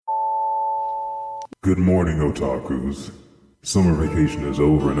Good morning, otakus. Summer vacation is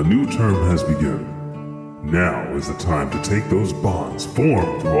over and a new term has begun. Now is the time to take those bonds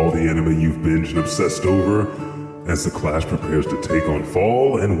formed through all the anime you've binged and obsessed over as the class prepares to take on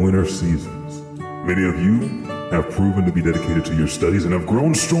fall and winter seasons. Many of you have proven to be dedicated to your studies and have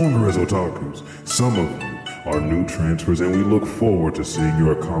grown stronger as otakus. Some of you are new transfers and we look forward to seeing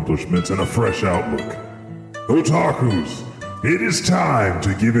your accomplishments and a fresh outlook. Otakus, it is time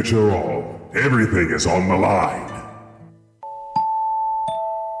to give it your all. Everything is on the line.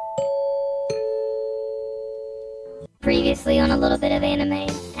 Previously on a little bit of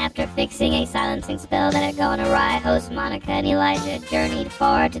anime, after fixing a silencing spell that had gone awry, host Monica and Elijah journeyed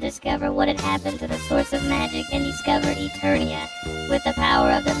far to discover what had happened to the source of magic and discover Eternia. With the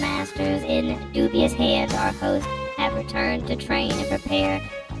power of the masters in dubious hands, our hosts have returned to train and prepare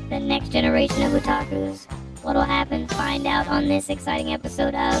the next generation of otakus. What will happen? Find out on this exciting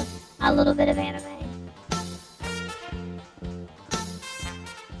episode of A Little Bit of Anime.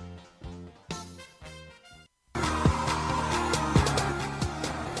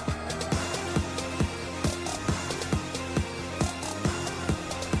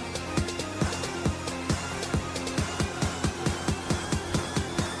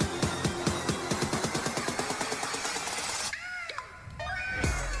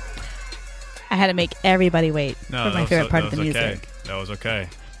 I had to make everybody wait for my favorite part of the music. Okay. That was okay.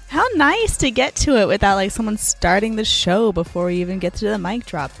 How nice to get to it without like someone starting the show before we even get to the mic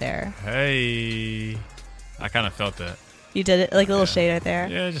drop there. Hey, I kind of felt that. You did it, like a little shade right there.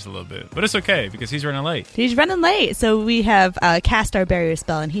 Yeah, just a little bit. But it's okay because he's running late. He's running late, so we have cast our barrier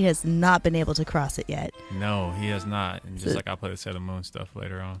spell, and he has not been able to cross it yet. No, he has not. And just like I'll play the Sailor Moon stuff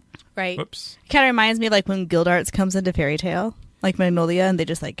later on. Right. Whoops. Kind of reminds me of like when Gildarts comes into Fairy Tail, like Magnolia, and they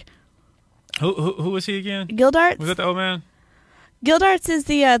just like... Who was he again? Gildarts? Was that the old man? Gildarts is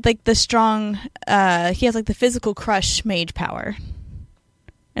the like the strong. He has like the physical crush mage power.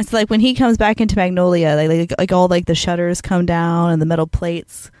 And so like when he comes back into Magnolia, like all like the shutters come down and the metal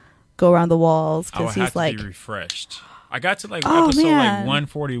plates go around the walls because he's like to be refreshed. I got to like episode like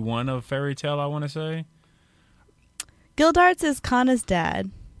 141 of Fairy Tail. I want to say. Gildarts is Kanna's dad.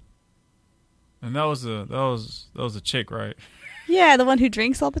 And that was a chick, right? Yeah, the one who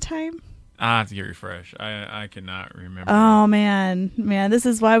drinks all the time. I have to get refreshed. I cannot remember. Oh man, this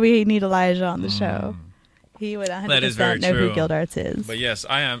is why we need Elijah on the show. He would 100% know who Gildarts is. But yes,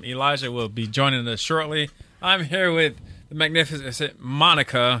 I am. Elijah will be joining us shortly. I'm here with the magnificent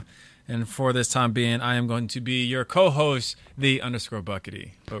Monica, and for this time being, I am going to be your co-host, the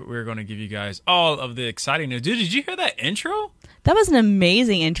 _Buckety. But we're going to give you guys all of the exciting news. Dude, did you hear that intro? That was an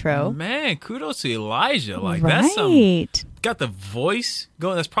amazing intro. Man, kudos to Elijah. Like right. That's got the voice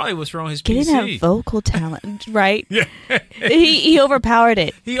going. That's probably what's wrong with his PC. Getting that vocal talent, right? Yeah. he overpowered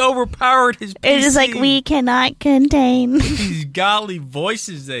it. He overpowered his PC. It's just like, we cannot contain. These godly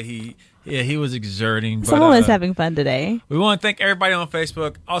voices that he was exerting. Someone was having fun today. We want to thank everybody on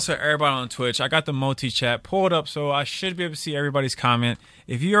Facebook, also everybody on Twitch. I got the multi-chat pulled up, so I should be able to see everybody's comment.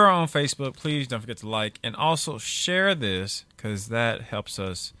 If you are on Facebook, please don't forget to like and also share this because that helps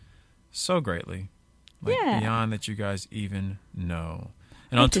us so greatly. Beyond that you guys even know.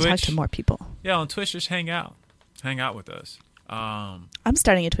 And on Twitch, to talk to more people. Yeah, on Twitch, just hang out with us. I'm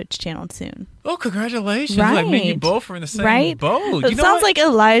starting a Twitch channel soon. Oh, congratulations! Right. Like me and you both are in the same boat. It sounds like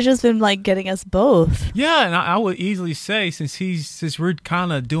Elijah's been like getting us both. Yeah, and I would easily say since we're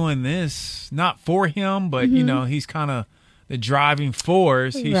kind of doing this not for him, but you know he's kind of the driving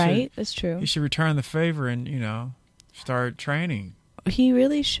force. That's true. He should return the favor and start training. He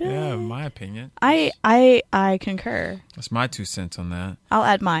really should. Yeah, in my opinion. I concur. That's my 2 cents on that. I'll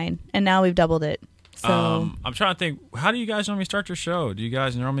add mine, and now we've doubled it. So I'm trying to think. How do you guys normally start your show? Do you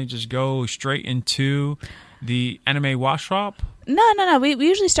guys normally just go straight into the anime watch swap? No. We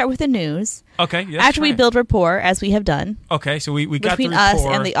usually start with the news. Okay. Yes, after we build rapport, as we have done. Okay, so we got the between rapport.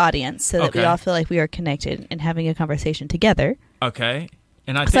 us and the audience, so that we all feel like we are connected and having a conversation together. Okay,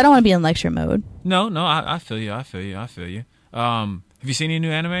 and I don't want to be in lecture mode. No, I feel you. Have you seen any new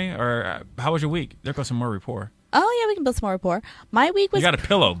anime, or how was your week? There goes some more rapport. Oh yeah, we can build some more rapport. My week was. You got a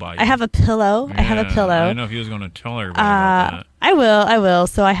pillow by you. I have a pillow. Yeah, I have a pillow. I didn't know if he was going to tell everybody about that. I will.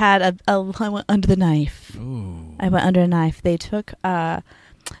 So I had I went under the knife. Ooh. I went under a knife. They took. I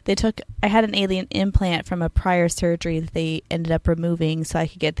had an alien implant from a prior surgery that they ended up removing, so I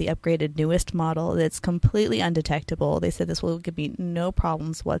could get the upgraded newest model. That's completely undetectable. They said this will give me no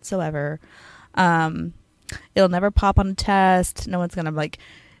problems whatsoever. It'll never pop on a test. No one's gonna like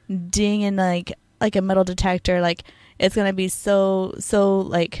ding in like a metal detector. Like it's gonna be so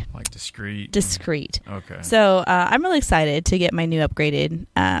like discreet. Discreet. Okay. So I'm really excited to get my new upgraded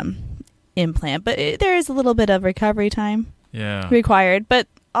implant, but there is a little bit of recovery time required. But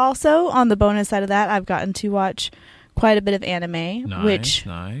also, on the bonus side of that, I've gotten to watch quite a bit of anime, which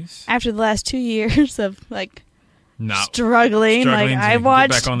after the last 2 years of struggling, like I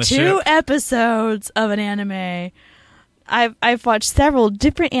watched 2 episodes of an anime. I've watched several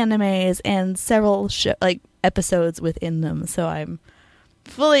different animes and several episodes within them, so I'm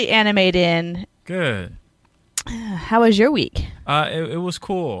fully animated in. Good. How was your week? It was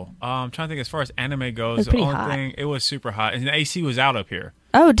cool. I'm trying to think as far as anime goes. The only thing, it was super hot, and the AC was out up here.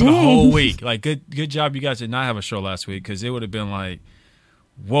 Oh, dang! For the whole week. Like, good job. You guys did not have a show last week because it would have been like,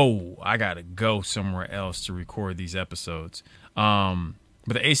 whoa, I gotta go somewhere else to record these episodes. But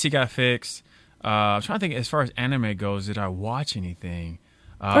the AC got fixed. I'm trying to think as far as anime goes. Did I watch anything?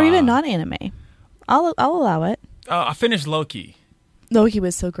 Or even non-anime? I'll allow it. I finished Loki. Loki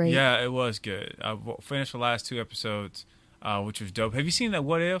was so great. Yeah, it was good. I finished the last 2 episodes, which was dope. Have you seen that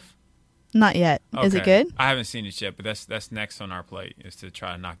What If? Not yet. Okay. Is it good? I haven't seen it yet, but that's next on our plate is to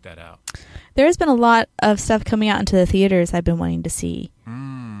try to knock that out. There's been a lot of stuff coming out into the theaters I've been wanting to see.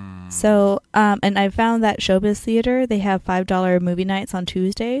 So, and I found that Showbiz Theater, they have $5 movie nights on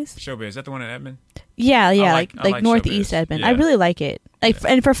Tuesdays. Showbiz, is that the one in Edmond? Yeah, like Northeast Edmond. Yeah. I really like it.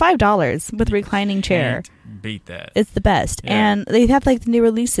 And for $5 with a reclining chair. Can't beat that. It's the best. Yeah. And they have the new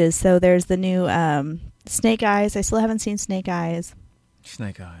releases. So there's the new Snake Eyes. I still haven't seen Snake Eyes.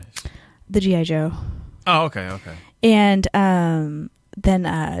 Snake Eyes. The G.I. Joe. Oh, okay. And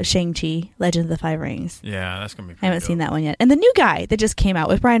then Shang-Chi, Legend of the Five Rings. Yeah, that's going to be pretty I haven't seen that one yet. And the new guy that just came out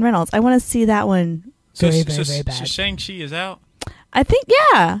with Ryan Reynolds. I want to see that one very bad. So Shang-Chi is out? I think,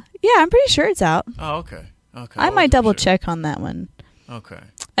 yeah. Yeah, I'm pretty sure it's out. Oh, okay. I might double check on that one. Okay.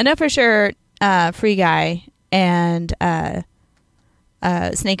 I know for sure Free Guy and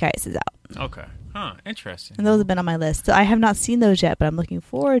Snake Eyes is out. Okay. Huh. Interesting. And those have been on my list. So I have not seen those yet, but I'm looking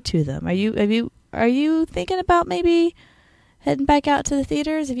forward to them. Are you thinking about maybe heading back out to the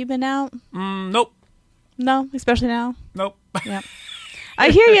theaters? Have you been out? Nope. No, especially now? Nope. Yeah.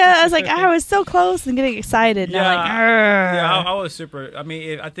 I hear you. I was so close and getting excited. And I was super. I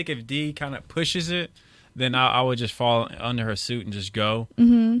mean, I think if Dee kind of pushes it, then I would just fall under her suit and just go.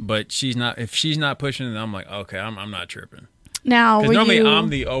 Mm-hmm. But she's not. If she's not pushing it, I'm like, okay, I'm not tripping. Now, normally I'm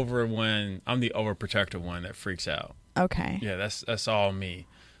the overprotective one that freaks out. Okay. Yeah, that's all me.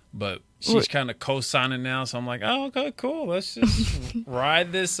 But she's kind of co-signing now, so I'm like, oh, okay, cool. Let's just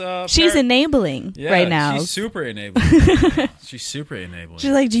ride this. She's enabling right now. She's super enabling. She's super enabling.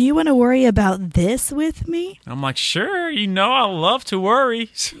 She's like, do you want to worry about this with me? I'm like, sure. I love to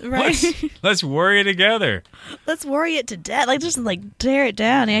worry. Right. Let's worry together. Let's worry it to death. Just tear it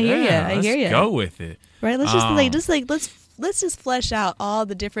down. I hear you. I hear you. Let's go with it. Right. Let's let's just flesh out all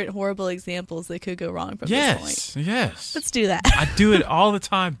the different horrible examples that could go wrong from this point. Yes. Let's do that. I do it all the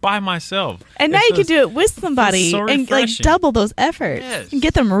time by myself. And now you can do it with somebody and double those efforts and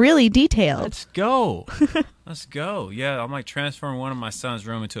get them really detailed. Let's go. Let's go. Yeah, I'm transferring one of my son's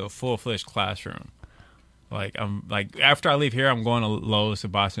room into a full-fledged classroom. After I leave here, I'm going to Lowe's to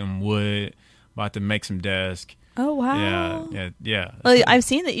buy some wood, about to make some desk. Oh, wow. Yeah. Well, I've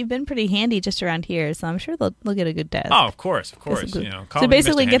seen that you've been pretty handy just around here, so I'm sure they'll get a good desk. Oh, of course. So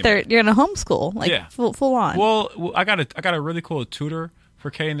basically, you're going to homeschool, full on. Well, I got a really cool tutor for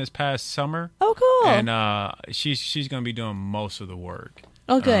Kaden this past summer. Oh, cool. And she's going to be doing most of the work.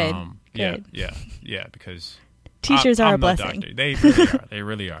 Oh, good. Good. Yeah. Because teachers are a No blessing. doctor. They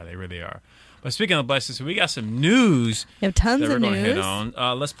really are. But speaking of blessings, we got some news. We have tons that we're of going news. to hit on.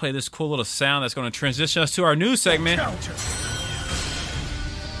 Let's play this cool little sound that's going to transition us to our news segment.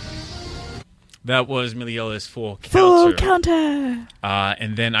 That was Miliola's full counter.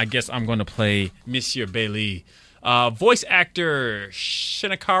 And then I guess I'm going to play Monsieur Bailey. Voice actor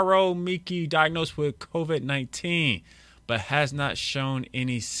Shinichiro Miki diagnosed with COVID-19, but has not shown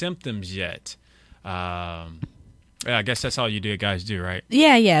any symptoms yet. Yeah, I guess that's all you guys do, right?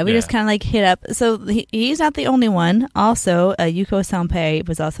 Yeah. We just kind of hit up. So he's not the only one. Also, Yuko Sanpei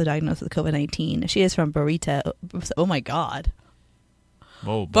was also diagnosed with COVID-19. She is from Burrito. Oh my God.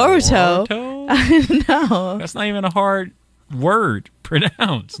 Whoa, Boruto. I know. That's not even a hard word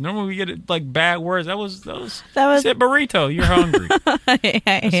pronounce. Normally we get bad words. That was said burrito. You're hungry.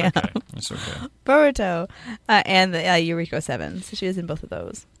 That's okay. Boruto and the Yuriko 7. So she was in both of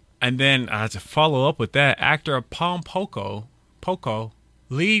those. And then to follow up with that, actor Pom Poco,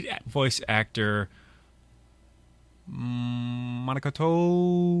 lead voice actor Makoto,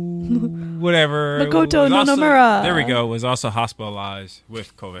 whatever. Makoto Nonomura. There we go. Was also hospitalized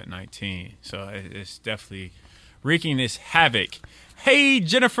with COVID-19. So it's definitely wreaking this havoc. Hey,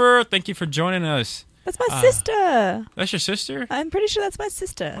 Jennifer, thank you for joining us. That's my sister. That's your sister? I'm pretty sure that's my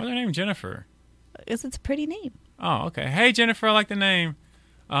sister. What's her name? Jennifer. Because it's a pretty name. Oh, okay. Hey, Jennifer, I like the name.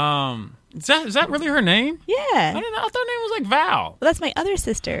 Is that really her name? Yeah. I didn't know. I thought her name was like Val. Well, that's my other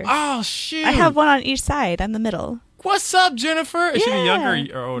sister. Oh, shoot. I have one on each side. I'm the middle. What's up, Jennifer? Is she the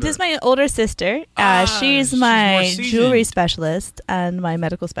younger or older? This is my older sister. She's my jewelry specialist and my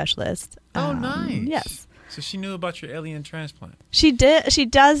medical specialist. Oh, nice. Yes. So she knew about your alien transplant. She did. She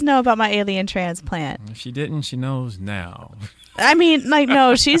does know about my alien transplant. If she didn't, she knows now. I mean, like,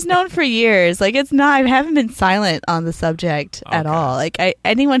 no, she's known for years. Like, it's not. I haven't been silent on the subject at all. Like,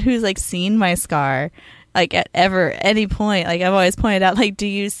 anyone who's like seen my scar, like at any point, like I've always pointed out, like, do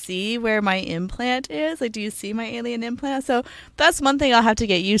you see where my implant is? Like, do you see my alien implant? So that's one thing I'll have to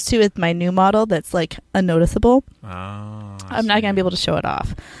get used to with my new model. That's like unnoticeable. Oh, I'm not gonna be able to show it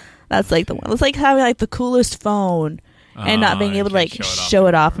off. That's like the one. It's like having like the coolest phone and not being able to like show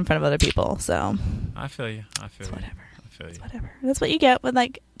it off in front of other people. So I feel you. Whatever. It's whatever. That's what you get with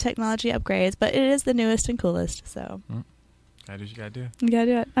like technology upgrades, but it is the newest and coolest. So gotta do what you gotta do. You gotta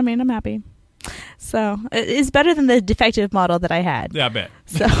do it. I mean, I'm happy. So it's better than the defective model that I had. Yeah, I bet.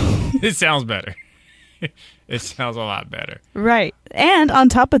 So it sounds better. It sounds a lot better. Right. And on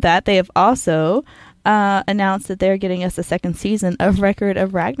top of that, they have also announced that they're getting us a second season of Record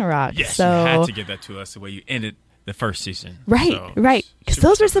of Ragnarok. Yes, so, you had to get that to us the way you ended the first season. Right, so, right. Because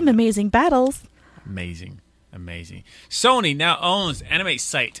those were some amazing battles. Amazing. Sony now owns anime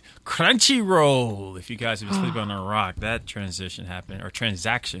site Crunchyroll. If you guys have been sleeping on a rock, that transaction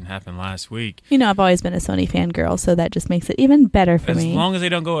happened last week. You know, I've always been a Sony fangirl, so that just makes it even better for me. As long as they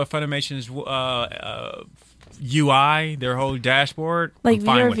don't go with Funimation's UI, their whole dashboard, like I'm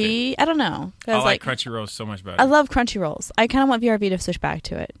fine VRV, with it. I don't know. I like Crunchyroll so much better. I love Crunchyrolls. I kind of want VRV to switch back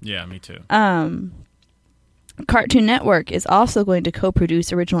to it. Yeah, me too. Cartoon Network is also going to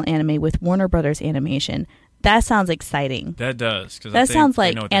co-produce original anime with Warner Brothers Animation. That sounds exciting. That does. That sounds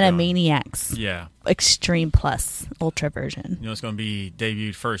like Animaniacs. Yeah. Extreme Plus Ultra version. You know, it's going to be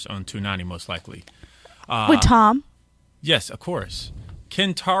debuted first on 290 most likely. With Tom? Yes, of course.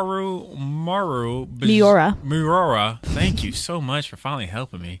 Kentaro Miura. Thank you so much for finally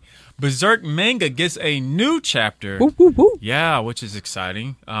helping me. Berserk manga gets a new chapter. Woo, woo, woo. Yeah, which is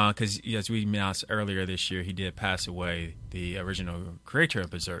exciting. Because as we announced earlier this year, he did pass away, the original creator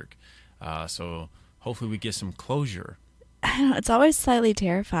of Berserk. So hopefully we get some closure. I don't know. It's always slightly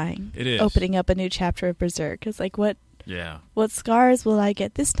terrifying. It is. Opening up a new chapter of Berserk. It's like, what scars will I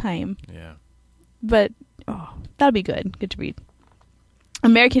get this time? Yeah. But, that'll be good. Good to read.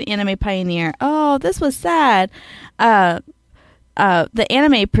 American Anime Pioneer. Oh, this was sad. The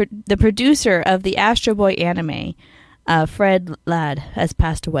producer of the Astro Boy anime, Fred Ladd, has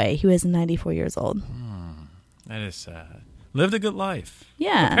passed away. He was 94 years old. That is sad. Lived a good life.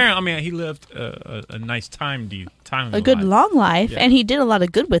 Yeah. Apparently, I mean, he lived a nice time. A good long life, yeah. and he did a lot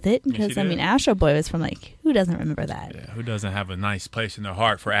of good with it. Because yes, I mean, Astro Boy was from like, who doesn't remember that? Yeah, who doesn't have a nice place in their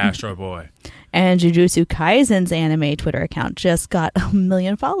heart for Astro Boy? And Jujutsu Kaisen's anime Twitter account just got 1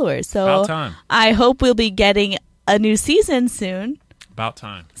 million followers. So about time. I hope we'll be getting a new season soon. About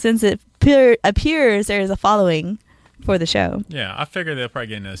time. Since it appears there is a following for the show. Yeah, I figure they'll probably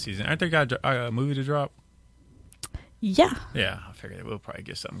get another season. Aren't they got a movie to drop? Yeah. Yeah, I figured we'll probably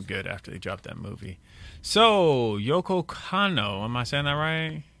get something good after they drop that movie. So, Yoko Kanno, am I saying that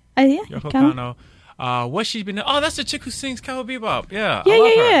right? Yeah. Yoko Kanno. What she's been... Oh, that's the chick who sings Cowboy Bebop. Yeah, yeah, I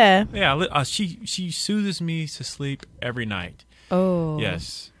love her. Yeah. She soothes me to sleep every night. Oh.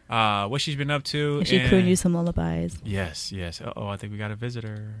 Yes. What she's been up to. And she crooned you some lullabies. Yes. Oh, I think we got a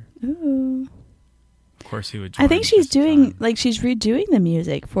visitor. Ooh. Of course he would join. I think she's she's redoing the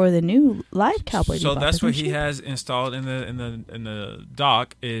music for the new live Cowboy Bebop. So that's what he has installed in the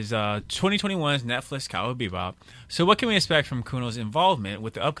dock is 2021's Netflix Cowboy Bebop. So what can we expect from Kuno's involvement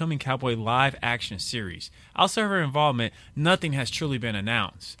with the upcoming Cowboy live action series? Outside of her involvement, nothing has truly been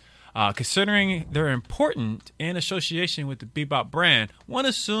announced. Considering their importance in association with the Bebop brand, one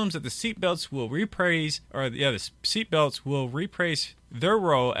assumes that the seatbelts will reprise their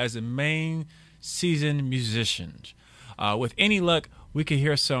role as the main seasoned musicians. With any luck, we could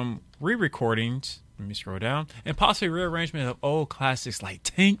hear some re-recordings, let me scroll down, and possibly rearrangement of old classics like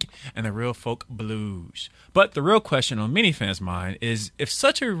Tank and the Real Folk Blues. But the real question on many fans' mind is if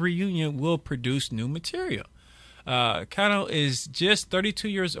such a reunion will produce new material. Kano is just 32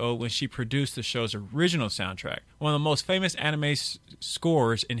 years old when she produced the show's original soundtrack, one of the most famous anime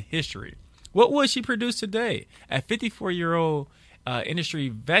scores in history. What would she produce today? At 54-year-old industry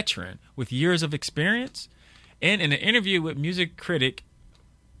veteran with years of experience. And in an interview with music critic,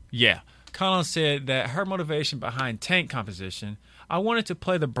 Kano said that her motivation behind Tank composition, I wanted to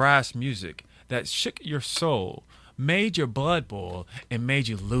play the brass music. that shook your soul, made your blood boil, and made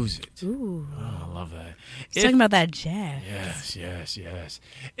you lose it. Ooh. Oh, I love that. He's talking about that jazz. Yes.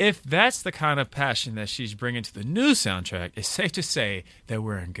 If that's the kind of passion that she's bringing to the new soundtrack, it's safe to say that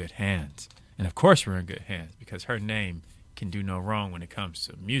we're in good hands. And of course we're in good hands because her name can do no wrong when it comes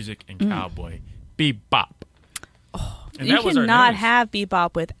to music and cowboy bebop. Oh, and you that was our cannot news. have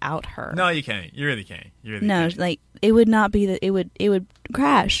bebop without her. No, you can't. You really can't. No, like it would not be it would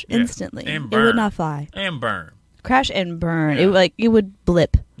crash instantly. And It burn. would not fly. And burn. Crash and burn. Yeah. It would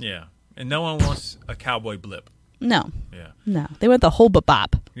blip. Yeah. And no one wants a cowboy blip. No. Yeah. No. They want the whole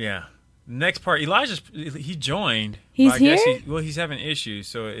bebop. Yeah. Next part, he joined. He's but I guess here? he's having issues,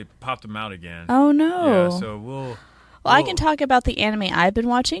 so it popped him out again. Oh no. Yeah, so we'll I can talk about the anime I've been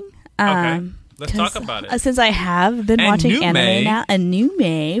watching. Okay. Let's talk about it. Since I have been watching anime now, a new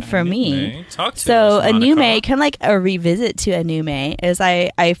May for me. Talk to So us, a new Monica. May, kind of like a revisit to a new May, is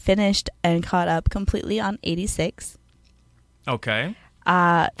I finished and caught up completely on 86. Okay.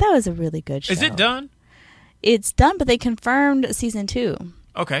 That was a really good show. Is it done? It's done, but they confirmed season 2.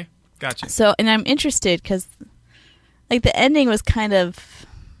 Okay. Gotcha. So, and I'm interested because, like, the ending was kind of.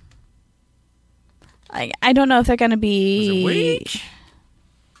 I don't know if they're going to be. Was it weak?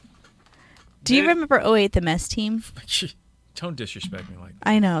 Do you remember 08 The Mess Team? Don't disrespect me like that.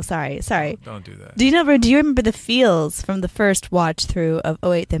 I know. Sorry. Don't do that. Do you remember the feels from the first watch through of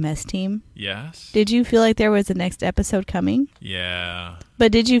 08 The Mess Team? Yes. Did you feel like there was a next episode coming? Yeah.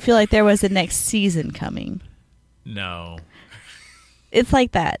 But did you feel like there was a next season coming? No. It's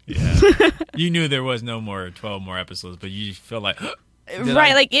like that. Yeah. You knew there was no more 12 more episodes, but you feel like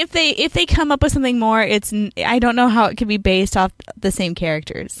Right, like if they come up with something more, I don't know how it could be based off the same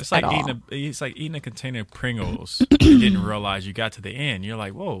characters. It's like at all. eating a container of Pringles. You didn't realize you got to the end. You're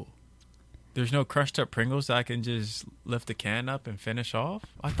like, whoa, there's no crushed up Pringles that I can just lift the can up and finish off.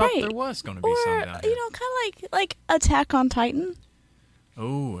 I thought Right. there was going to be Or something down here. kind of like Attack on Titan.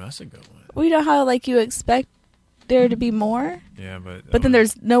 Oh, that's a good one. We know how like you expect there to be more, Yeah, but then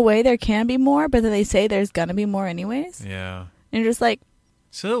there's no way there can be more. But then they say there's gonna be more anyways. yeah. And you're just like,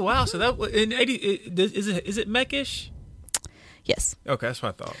 So wow, so that in 80 is it mechish? yes, Okay, that's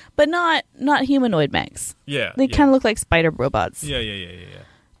what I thought. but not humanoid mechs. Yeah, They yeah. kind of look like spider robots. Yeah.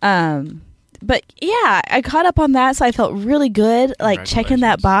 But yeah, I caught up on that, so I felt really good. Like checking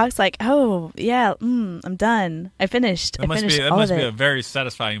that Congratulations. box, like, oh yeah, I'm done. I finished. That must be a very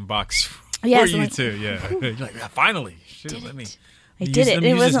satisfying box for Yes, you I'm like, too. Yeah, you're like finally. Shoot, let me. I did it. Let me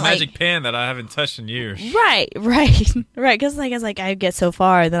It use this wasn't like magic pen that I haven't touched in years. right. Because I get so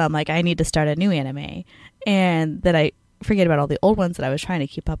far, then I'm like, I need to start a new anime, and then I forget about all the old ones that I was trying to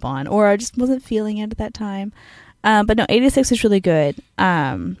keep up on, or I just wasn't feeling it at that time. But no, 86 was really good.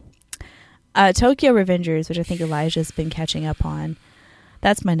 Tokyo Revengers, which I think Elijah's been catching up on.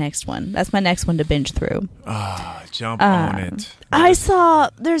 That's my next one. That's my next one to binge through. Jump on it. I saw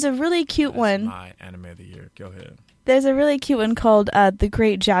there's a really cute That's one. my anime of the year. Go ahead. There's a really cute one called The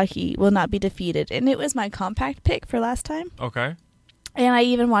Great Jockey Will Not Be Defeated. And it was my compact pick for last time. Okay. And I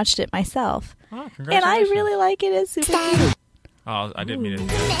even watched it myself. Oh, And congratulations. I really like it. It's super cute. Oh, I didn't mean to. I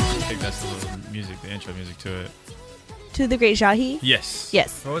think that's the little music, the intro music to it. To The Great Jockey? Yes.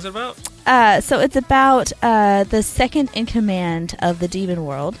 Yes. What was it about? So it's about the second in command of the demon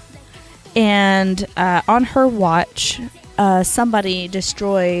world. And on her watch, somebody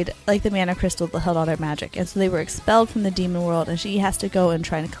destroyed like the mana crystal that held all their magic. And so they were expelled from the demon world. And she has to go and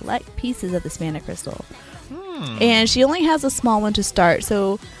try and collect pieces of this mana crystal. And she only has a small one to start.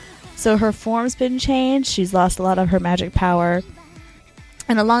 So her form's been changed. She's lost a lot of her magic power.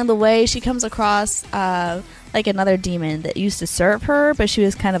 And along the way, she comes across like another demon that used to serve her, but she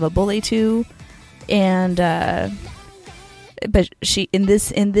was kind of a bully to. And but she in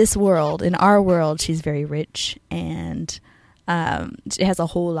this world, in our world, she's very rich, and she has a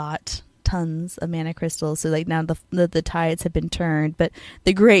whole lot, tons of mana crystals. So like now the tides have been turned, but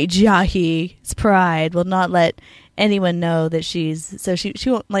the great Jahi's pride will not let anyone know that she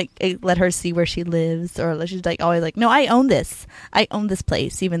won't like let her see where she lives, or she's like always like, no, I own this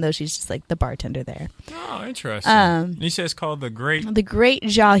place, even though she's just like the bartender there. Oh, interesting. You said it's called The Great. The great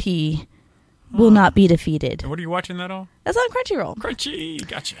Jahi will not be defeated. And what are you watching that on? That's on Crunchyroll. Crunchy.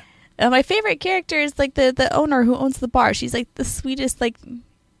 Gotcha. My favorite character is like the owner who owns the bar. She's like the sweetest, like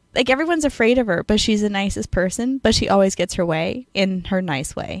everyone's afraid of her, but she's the nicest person, but she always gets her way in her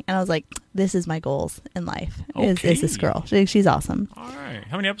nice way. And I was like, this is my goals in life, is this girl. She's awesome. All right.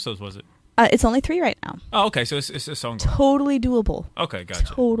 How many episodes was it? It's only 3 right now. Oh, okay. So it's a song. Totally doable. Okay, gotcha.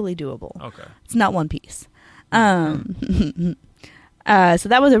 Totally doable. Okay. It's not One Piece. So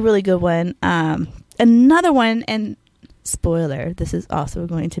that was a really good one. Another one, and spoiler, this is also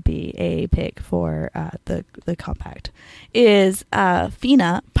going to be a pick for the compact, is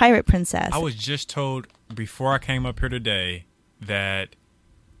Fina, Pirate Princess. I was just told before I came up here today that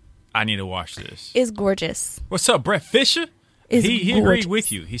I need to watch this. Is gorgeous. What's up, Brett Fisher? He agreed gorgeous.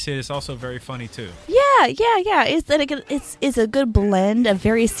 with you. He said it's also very funny too. Yeah. It's a good blend of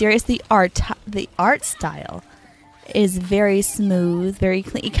very serious. The art style is very smooth, very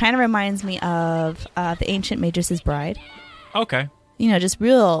clean. It kind of reminds me of The Ancient Magus' Bride. Okay. Just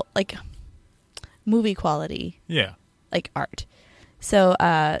real like movie quality. Yeah. Like art. So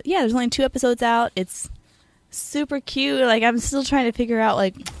there's only 2 episodes out. It's super cute. Like I'm still trying to figure out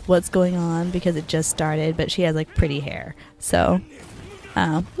like what's going on because it just started, but she has like pretty hair. So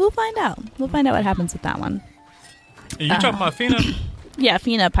we'll find out. We'll find out what happens with that one. Are you talking about Fina? Yeah,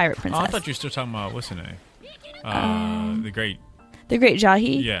 Fina, Pirate Princess. Oh, I thought you were still talking about what's her name? The Great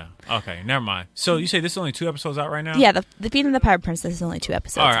Jahi. Yeah. Okay. Never mind. So you say this is only 2 episodes out right now? Yeah, the Fina and the Pirate Princess is only 2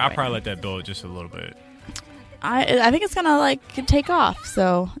 episodes. All right. I'll right probably now. let that build just a little bit. I think it's gonna like take off.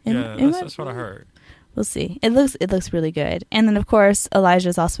 So That's what I heard. We'll see. It looks really good. And then of course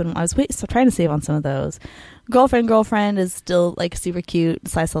Elijah's also been. I was trying to save on some of those. Girlfriend is still like super cute,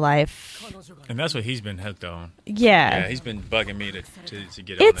 slice of life. And that's what he's been hooked on. Yeah, he's been bugging me to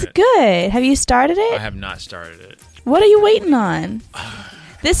get on it's that. good. Have you started it? I have not started it. What are you waiting on?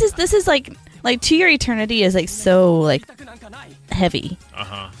 This is like To Your Eternity is like so like heavy.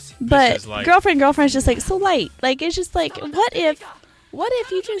 But like, girlfriend is just like so light. Like it's just like what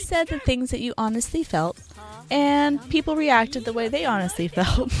if you just said the things that you honestly felt and people reacted the way they honestly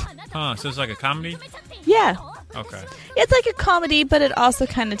felt? So it's like a comedy? Yeah. Okay. It's like a comedy, but it also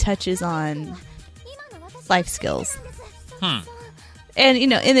kind of touches on life skills. And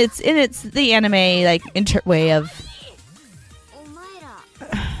and it's the anime like way of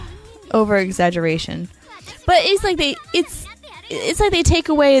over exaggeration. But it's like they take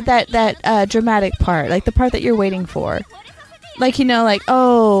away that dramatic part, like the part that you're waiting for. Like like,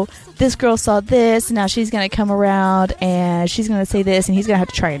 oh, this girl saw this, and now she's going to come around and she's going to say this, and he's going to have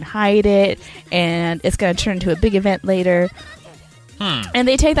to try and hide it, and it's going to turn into a big event later. And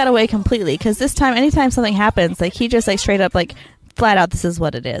they take that away completely, because this time, anytime something happens, like he just like straight up like flat out, this is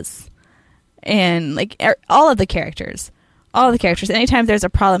what it is. And like all of the characters, anytime there's a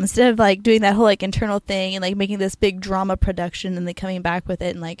problem, instead of like doing that whole like internal thing and like making this big drama production and then coming back with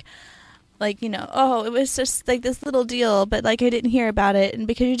it and like oh, it was just like this little deal, but like I didn't hear about it, and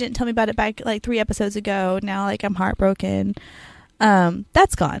because you didn't tell me about it back like 3 episodes ago, now like I'm heartbroken.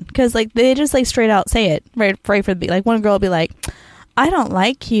 That's gone, because like they just like straight out say it right from the beginning. Like one girl will be like, I don't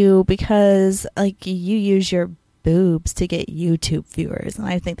like you because like you use your boobs to get YouTube viewers, and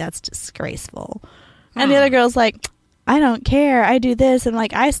I think that's disgraceful. And the other girl's like, I don't care, I do this, and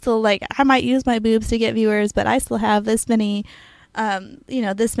like I still like I might use my boobs to get viewers, but I still have this many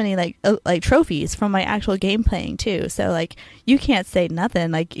this many like trophies from my actual game playing too. So like you can't say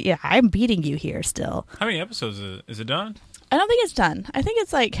nothing. Like, yeah, I'm beating you here still. How many episodes is it done? I don't think it's done. I think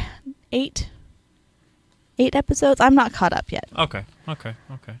it's like 8 episodes. I'm not caught up yet. Okay.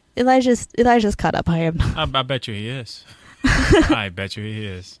 Elijah's caught up. I am not. I bet you he is. I bet you he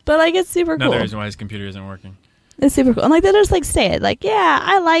is. But like it's super cool. Another reason why his computer isn't working. It's super cool. And like they just like say it. Like, yeah,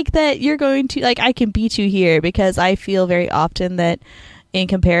 I like that you're going to like I can beat you here, because I feel very often that in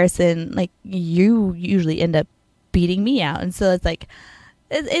comparison, like you usually end up beating me out. And so it's like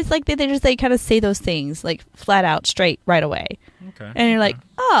like they just like kind of say those things like flat out straight right away. Okay. And you're like,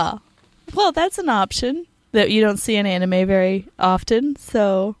 oh, well, that's an option that you don't see in anime very often.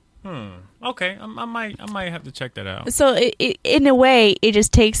 So okay, I might have to check that out. So it in a way, it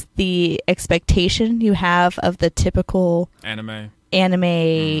just takes the expectation you have of the typical anime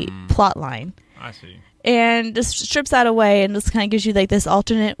plot line. I see. And just strips that away and just kind of gives you like this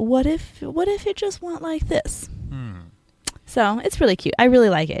alternate. What if it just went like this? So it's really cute. I really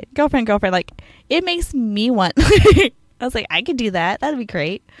like it. Girlfriend. Like it makes me want. I was like, I could do that. That'd be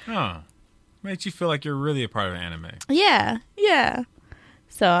great. Makes you feel like you're really a part of an anime. Yeah.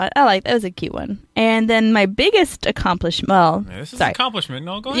 So I like that. Was a cute one. And then my biggest accomplishment. Well, this is an accomplishment.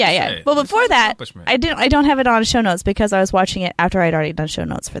 No, go ahead. Yeah. Well, before that, I don't have it on show notes because I was watching it after I'd already done show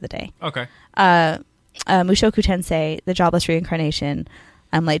notes for the day. Okay. Mushoku Tensei, The Jobless Reincarnation.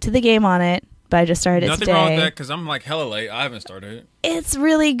 I'm late to the game on it, but I just started it today. Nothing wrong with that, because I'm like hella late. I haven't started it. It's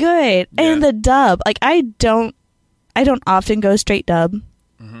really good. Yeah. And the dub, like I don't often go straight dub.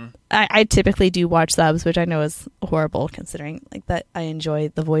 I typically do watch subs, which I know is horrible considering like that I enjoy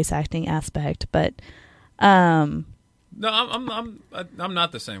the voice acting aspect, but no, I'm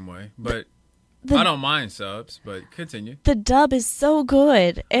not the same way, but I don't mind subs, but continue. The dub is so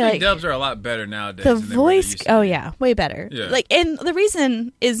good. I think dubs are a lot better nowadays. The than voice, they really used to be. way better. Yeah. Like, and the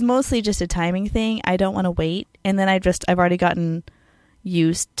reason is mostly just a timing thing. I don't want to wait, and then I've already gotten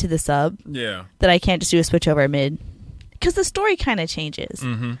used to the sub. Yeah. That I can't just do a switch over mid, because the story kind of changes.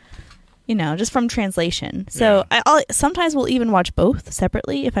 Mm-hmm. You know, just from translation. So I'll sometimes we'll even watch both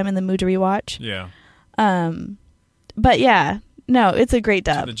separately if I'm in the mood to rewatch. Yeah. But yeah. No, it's a great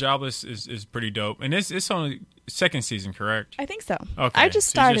dub. So the Jobless is pretty dope. And it's only second season, correct? I think so. Okay. I just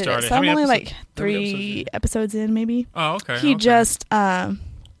started it. So I'm only like 3 episodes in, maybe. Oh, okay. He just,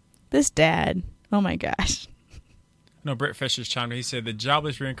 this dad, oh my gosh. No, Brett Fisher's chimed in. He said the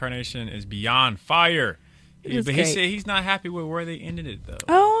Jobless reincarnation is beyond fire. But he said he's not happy with where they ended it, though.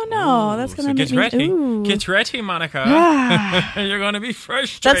 Oh, no. That's going to make me... Ooh. Get ready, Monica. You're going to be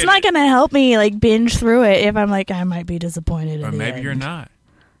frustrated. That's not going to help me, like, binge through it if I'm like, I might be disappointed. Or maybe you're not.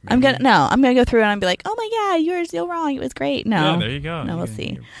 I'm going to go through it and be like, oh, my God, you're still wrong. It was great. No. Yeah, there you go. No, we'll see.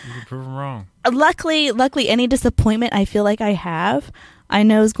 You can prove them wrong. Luckily, any disappointment I feel like I have, I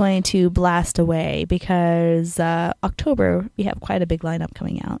know is going to blast away because October, we have quite a big lineup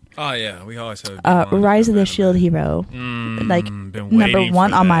coming out. Oh, yeah. We always have Rise of the Shield Hero. Number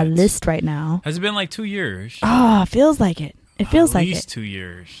 1 on my list right now. Has it been like 2 years? Oh, feels like it. It feels like it. At least 2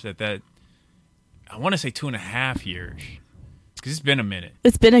 years. That I want to say 2.5 years. Because it's been a minute.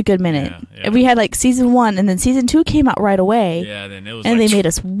 It's been a good minute. Yeah. We had like season 1, and then season 2 came out right away. Yeah, then it was and they made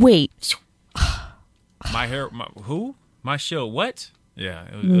us wait. My Shield, what? Yeah,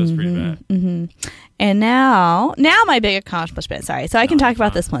 it was pretty bad. Mm-hmm. And now my big accomplishment. Sorry, so I can talk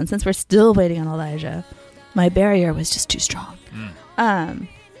about this one since we're still waiting on Elijah. My barrier was just too strong. I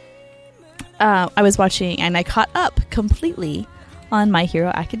was watching and I caught up completely on My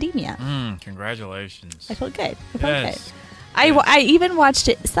Hero Academia. Congratulations! I felt good. Yes. I even watched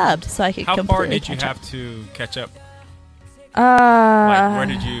it subbed so I could. How completely far did you catch have up. to catch up? Where'd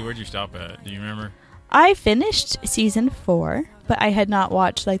where'd you stop at? Do you remember? I finished season 4, but I had not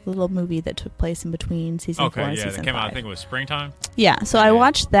watched like the little movie that took place in between season 4 and season 5. That came out. I think it was springtime. Yeah, so I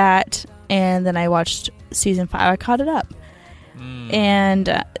watched that, and then I watched season 5. I caught it up,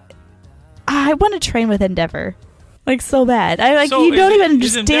 and I want to train with Endeavor, like so bad. You don't even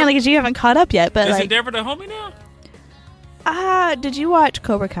understand like you haven't caught up yet. But is like, Endeavor the homie now? Did you watch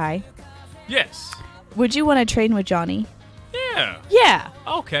Cobra Kai? Yes. Would you want to train with Johnny? Yeah. Yeah.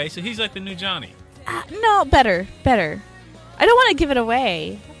 Okay, so he's like the new Johnny. No, better. I don't want to give it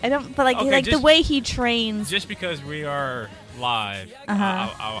away. I don't, but the way he trains. Just because we are live,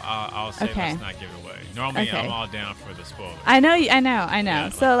 I'll say let's not give it away. Normally, I'm all down for the spoilers. I know. Yeah,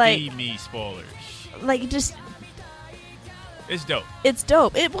 so feed me spoilers. Just. It's dope. It's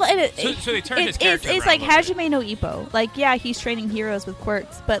dope. So they turned his character It's around like Hajime no Ippo. Like, yeah, he's training heroes with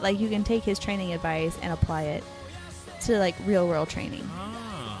quirks, but like you can take his training advice and apply it to like real world training.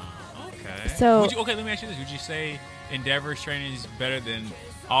 Oh, okay. So let me ask you this: would you say Endeavor's training is better than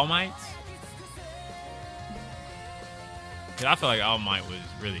All Might's? Because I feel like All Might was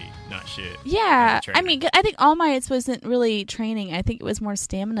really not shit. Yeah, I mean, I think All Might's wasn't really training. I think it was more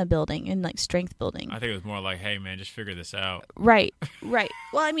stamina building and like strength building. I think it was more like, hey man, just figure this out. Right. Well,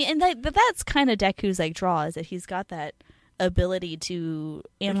 I mean, and that's kind of Deku's like draw, is that he's got that ability to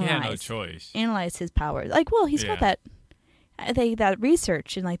analyze. He had no choice. Analyze his powers. Like, well, he's got that. I think that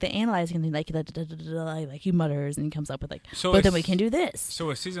research and like the analyzing and like he mutters and he comes up with like, but then we can do this. So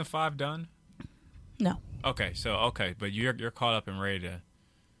is season 5 done? No. Okay, but you're caught up and ready to.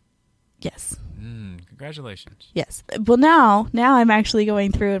 Yes. Congratulations. Yes. Well, now I'm actually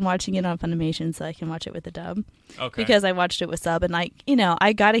going through and watching it on Funimation so I can watch it with the dub. Okay. Because I watched it with sub and I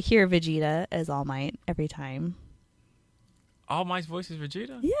gotta hear Vegeta as All Might every time. All Might's voice is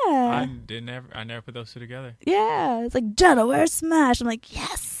Vegeta? Yeah. I never put those two together. Yeah. It's like, Jetta, where's Smash? I'm like,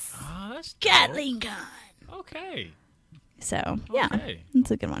 yes. Oh, that's Gatling gun. Okay. So, yeah. Okay. That's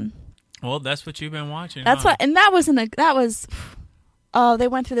a good one. Well, that's what you've been watching. That's what, and that was, oh, they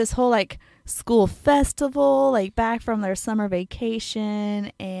went through this whole like school festival, like back from their summer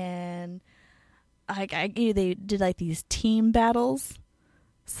vacation, and they did like these team battles.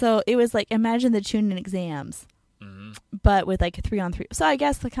 So it was like, imagine the Chunin exams, but with like a 3-on-3. So I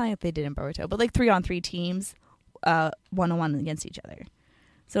guess kind of like they did in Boruto, but like 3-on-3 teams, 1-on-1 against each other.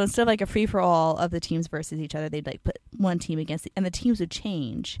 So instead of like a free for all of the teams versus each other, they'd like put one team against and the teams would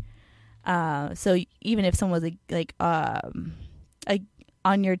change. So even if someone was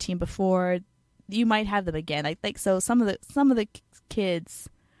on your team before, you might have them again. Like so some of the kids,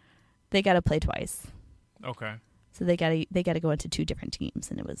 they got to play twice. Okay. So they got to go into 2 different teams,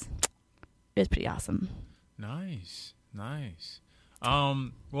 and it was pretty awesome. Nice.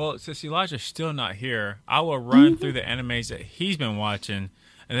 Well, since Elijah's still not here, I will run through the animes that he's been watching,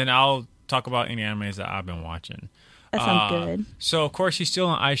 and then I'll talk about any animes that I've been watching. That sounds good. So, of course, he's still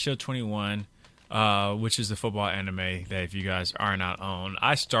on iShow 21, which is the football anime that if you guys are not on.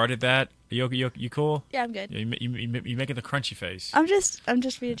 I started that. You cool? Yeah, I'm good. You making the crunchy face. I'm just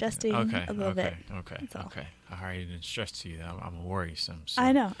readjusting a little bit. Okay. I already didn't stress to you that I'm worrisome. So.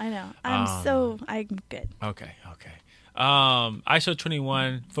 I know. I'm good. Okay. ISO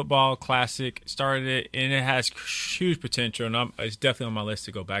 21 football classic, started it, and it has huge potential, and it's definitely on my list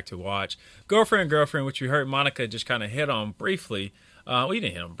to go back to watch. Girlfriend, which we heard Monica just kind of hit on briefly. We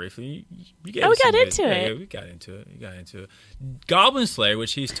didn't hit on briefly. We got into it. Yeah, we got into it. Goblin Slayer,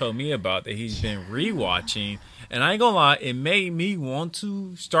 which he's told me about, that he's been rewatching, and I ain't gonna lie, it made me want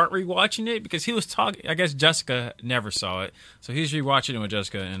to start rewatching it because he was talking. I guess Jessica never saw it, so he's rewatching it with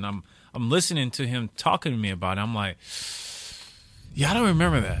Jessica, and I'm listening to him talking to me about it. I'm like, yeah, I don't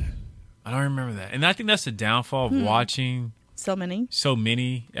remember that. And I think that's the downfall of watching so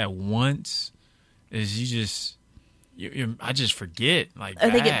many at once is I just forget. Like,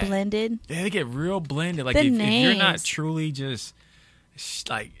 they get blended. Yeah, they get real blended. Like, if you're not truly just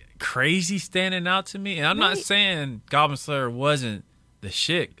like crazy standing out to me, and I'm not saying Goblin Slayer wasn't the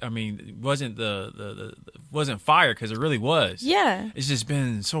shit. I mean, it wasn't wasn't fire, because it really was. Yeah. It's just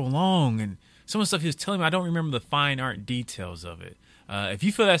been so long, and some of the stuff he was telling me, I don't remember the fine art details of it. If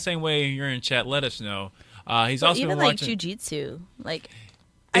you feel that same way and you're in chat, let us know. He's also even been like watching jujitsu. Like,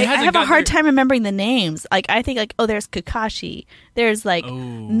 I have a hard time remembering the names. Like, I think like, there's Kakashi, there's like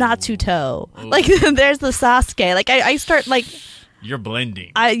Natsuto, like there's the Sasuke. Like I start like. You're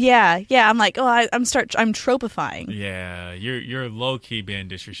blending. Yeah. I'm like, I'm tropifying. Yeah, you're low key being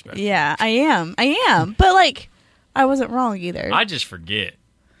disrespectful. Yeah, I am. But like, I wasn't wrong either. I just forget.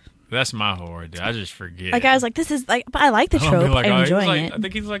 That's my horror, dude. I just forget. Like, I was like, this is like, but I like the trope. Like, I'm enjoying it. I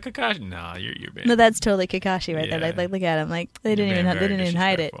think he's like Kakashi. Nah, you're being. No, that's totally Kakashi right there. Like, look at him. Like, they didn't even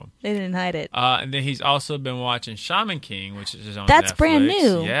hide it. They didn't hide it. And then he's also been watching Shaman King, which is on That's Netflix. brand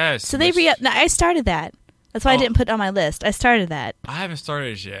new. Yes. So I started that. That's why I didn't put it on my list. I started that. I haven't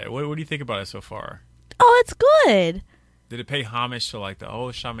started it yet. What do you think about it so far? Oh, it's good. Did it pay homage to like the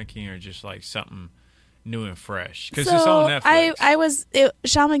old Shaman King, or just like something new and fresh? Because it's on Netflix.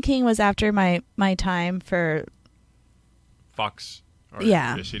 Shaman King was after my time for Fox. Or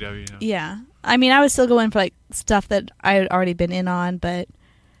yeah. The CW. You know? Yeah. I mean, I was still going for like stuff that I had already been in on, but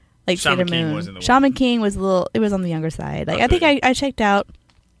like Shaman Sailor King Moon. wasn't the Shaman one. King was it was on the younger side. Like, I think I checked out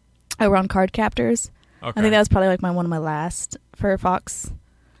over on Card Captors. Okay. I think that was probably like one of my last for Fox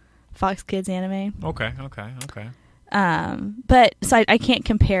Kids anime. Okay. But so I can't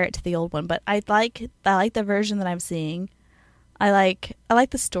compare it to the old one, but I like the version that I'm seeing. I like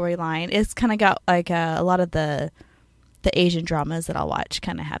the storyline. It's kind of got like a lot of the Asian dramas that I'll watch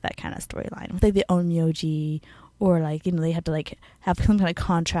kind of have that kind of storyline with like the onmyoji, or like, you know, they have to like have some kind of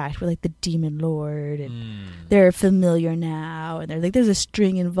contract with like the demon lord, and they're familiar now, and they're like, there's a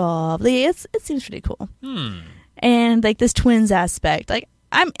string involved. Like, it seems pretty cool. And like this twins aspect, like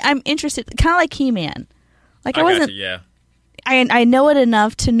I'm interested, kind of like He-Man. Like, I wasn't. Yeah. I know it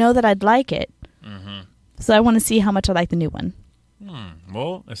enough to know that I'd like it. So I want to see how much I like the new one.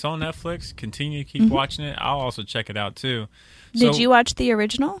 Well, it's on Netflix. Continue to keep watching it. I'll also check it out too. Did you watch the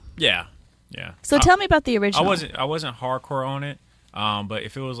original? Yeah. So tell me about the original. I wasn't hardcore on it, but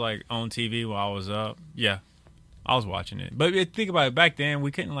if it was like on TV while I was up, yeah, I was watching it. But think about it. Back then,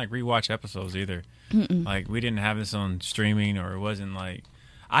 we couldn't like rewatch episodes either. Like, we didn't have this on streaming, or it wasn't like.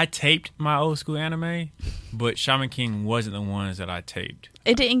 I taped my old school anime, but Shaman King wasn't the ones that I taped.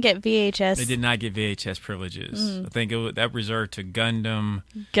 It didn't get VHS. It did not get VHS privileges. I think that reserved to Gundam,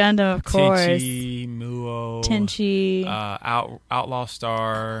 of course, Tenchi, Outlaw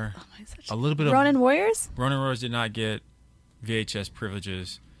Star, a little bit of Ronin Warriors. Ronin Warriors did not get VHS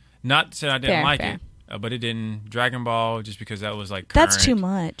privileges. Not to say I didn't like it, but it didn't. Dragon Ball, just because that was like current. That's too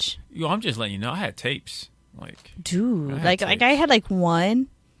much. I'm just letting you know. I had tapes. Like, dude, like I had like one.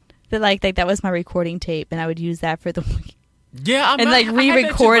 That like that was my recording tape, and I would use that for the week. Yeah, and like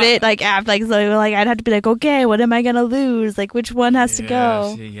re-record it like after, like, so like I'd have to be like, okay, what am I gonna lose? Like, which one has to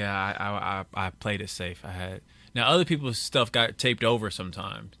go? See, yeah, I played it safe. I had now other people's stuff got taped over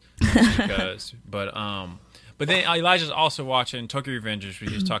sometimes because, but then Elijah's also watching Tokyo Revengers,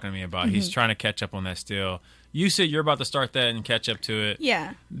 which he's talking to me about. He's trying to catch up on that still. You said you're about to start that and catch up to it.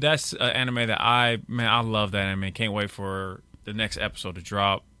 Yeah, that's an anime that I love that anime. Can't wait for the next episode to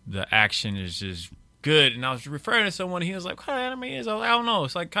drop. The action is just good, and I was referring to someone. He was like, "What kind of anime is?" I was like, "I don't know.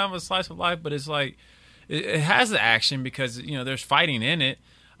 It's like kind of a slice of life, but it's like it has the action because, you know, there's fighting in it."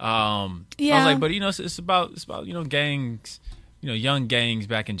 I was like, "But, you know, it's about you know, gangs young gangs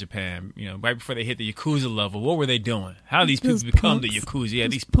back in Japan, right before they hit the Yakuza level. What were they doing? How do these people become the Yakuza? Yeah,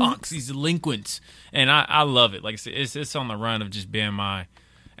 these punks, these delinquents. And I love it. Like I said, it's on the run of just being my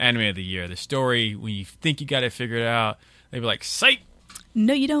anime of the year. The story, when you think you got it figured out, they be like, psych!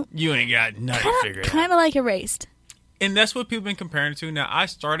 No, you don't. You ain't got nothing figured out. Kind of like Erased. And that's what people have been comparing it to. Now, I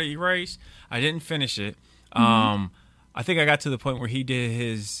started Erased. I didn't finish it. Mm-hmm. I think I got to the point where he did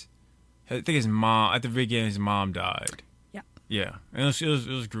I think his mom, at the beginning, his mom died. Yeah. Yeah. And it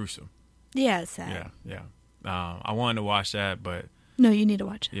was gruesome. Yeah, it's sad. Yeah. I wanted to watch that, but... No, you need to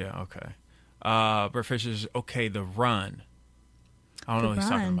watch it. Yeah, okay. Brett Fisher's okay, The Run. I don't know what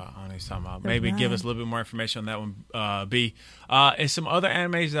he's talking about. Maybe give us a little bit more information on that one, B. And some other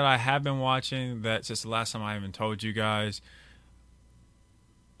animes that I have been watching that since the last time I haven't told you guys.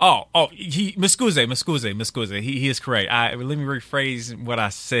 Muscuze. He is correct. Let me rephrase what I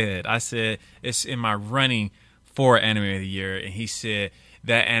said. I said it's in my running for anime of the year, and he said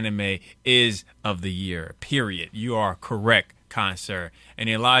that anime is of the year, period. You are correct, kind sir. And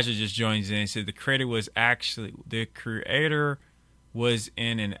Elijah just joins in and said the creator was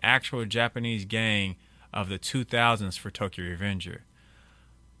in an actual Japanese gang of the 2000s for Tokyo Revenger.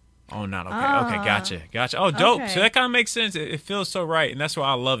 Oh, not okay. Okay, gotcha. Oh, dope. Okay. So that kind of makes sense. It feels so right, and that's why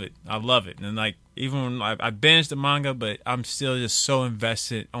I love it. And like even when I binged the manga, but I'm still just so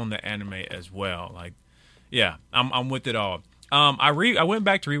invested on the anime as well. Like, yeah, I'm with it all. I went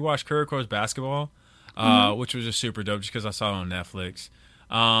back to rewatch Kuroko's Basketball, which was just super dope, just because I saw it on Netflix.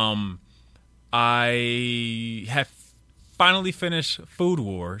 I have finally finished Food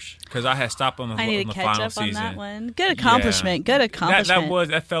Wars because I had stopped on the final season. I need to catch up on that one. Good accomplishment. Yeah. Good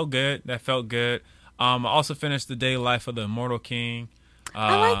accomplishment. That felt good. I also finished The Day Life of the Immortal King.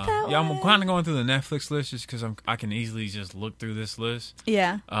 I like that one. Yeah, I'm kind of going through the Netflix list just because I can easily just look through this list.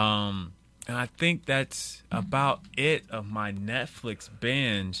 Yeah. And I think that's about it of my Netflix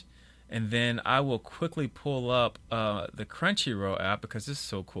binge. And then I will quickly pull up the Crunchyroll app because this is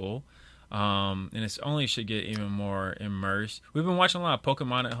so cool. And it's only should get even more immersed. We've been watching a lot of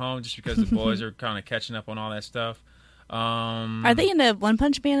Pokemon at home just because the boys are kind of catching up on all that stuff. Are they into One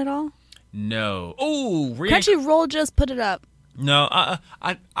Punch Man at all? No. Oh, Crunchyroll just put it up. No, I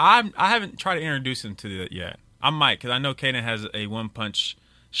haven't tried to introduce him to it yet. I might, because I know Kaden has a One Punch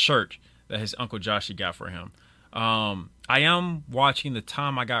shirt that his Uncle Joshy got for him. I am watching The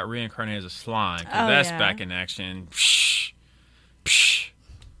Time I Got Reincarnated as a Slime, because that's back in action. Psh, psh.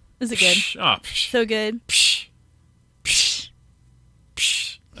 Is it good? Oh, so good.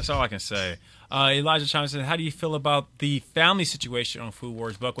 That's all I can say. Elijah chimes in, how do you feel about the family situation on Food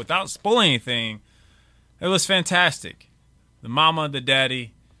Wars Buck? Without spoiling anything, it was fantastic. The mama, the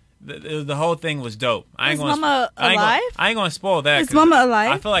daddy, the whole thing was dope. Is Mama alive? I ain't gonna spoil that. Is Mama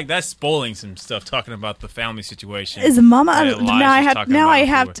alive? I feel like that's spoiling some stuff, talking about the family situation. Is Mama alive? Now I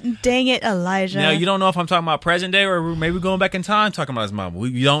have to, dang it, Elijah. Now you don't know if I'm talking about present day or maybe going back in time talking about his mama.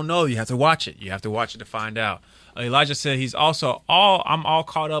 You don't know. You have to watch it. You have to watch it to find out. Elijah said he's also I'm all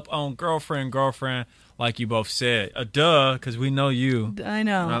caught up on girlfriend, like you both said. Duh, because we know you. I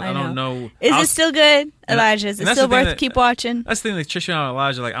know. I don't know. Is it still good, Elijah? Is it still worth keep watching? That's the thing that Trisha and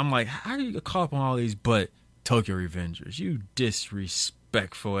Elijah, like, I'm like, how do you get caught up on all these but Tokyo Revengers? You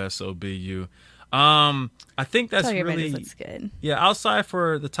disrespectful SOB, you. I think that's Tokyo really... Revengers looks good. Yeah, outside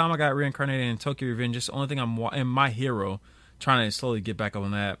for The Time I Got Reincarnated in Tokyo Revengers, the only thing and My Hero, trying to slowly get back up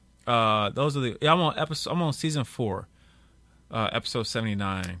on that. Those are I'm on season 4, episode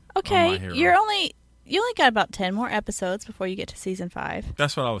 79. Okay, you only got about 10 more episodes before you get to season 5.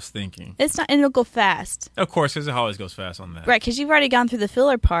 That's what I was thinking. It's not, and it'll go fast. Of course, because it always goes fast on that. Right, because you've already gone through the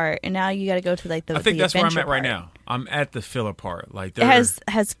filler part, and now you got to go to like the. I think that's where I'm at part. Right now. I'm at the filler part. Like, has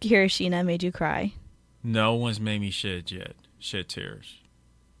Kirishina made you cry? No one's made me shed yet. Shed tears.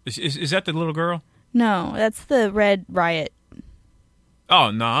 Is that the little girl? No, that's the Red Riot. Oh,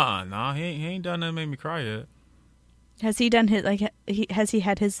 nah. He ain't done nothing that made me cry yet. Has he done his has he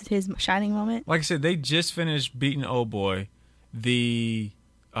had his shining moment? Like I said, they just finished beating Old Boy, the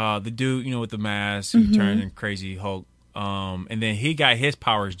dude, with the mask who turned in Crazy Hulk. And then he got his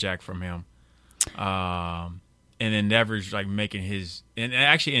powers jacked from him. And Endeavor's like making his, and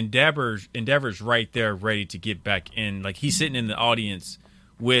actually Endeavor's right there ready to get back in. Like, he's sitting in the audience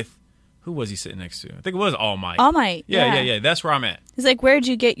with, who was he sitting next to? I think it was All Might. All Might. Yeah. That's where I'm at. He's like, where'd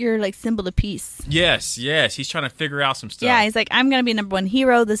you get your like symbol of peace? Yes. He's trying to figure out some stuff. Yeah, he's like, I'm gonna be #1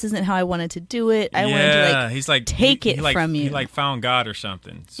 hero. This isn't how I wanted to do it. I wanted to he's like take it from you. He like found God or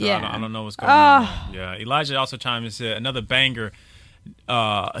something. So I don't know what's going on. Yeah. Elijah also chimed in and said another banger.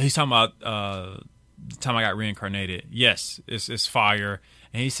 He's talking about The Time I Got Reincarnated. Yes, it's fire.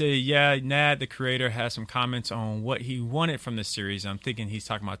 And he said, yeah, Nad, the creator, has some comments on what he wanted from the series. I'm thinking he's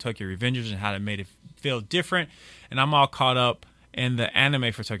talking about Tokyo Revengers and how it made it feel different. And I'm all caught up in the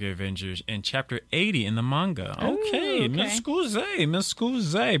anime for Tokyo Revengers in chapter 80 in the manga. Okay. Miss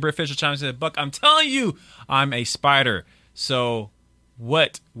Schoolzay. Britt Fisher chimes in, Buck, I'm telling you, I'm a spider. So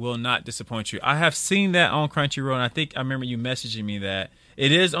what will not disappoint you? I have seen that on Crunchyroll, and I think I remember you messaging me that.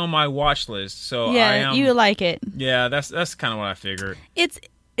 It is on my watch list, so yeah, you like it. Yeah, that's kind of what I figured. It's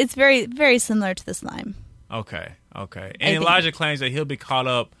very, very similar to the slime. Okay. And Elijah claims that he'll be caught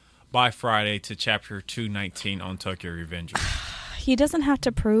up by Friday to chapter 219 on Tokyo Revengers. He doesn't have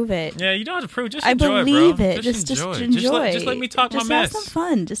to prove it. Yeah, you don't have to prove it. Just I enjoy believe it, bro. it. Just enjoy. Just let me talk just my mess. Have some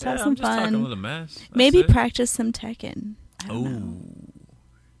fun. Just have some fun. Talking a little mess. Maybe practice some Tekken.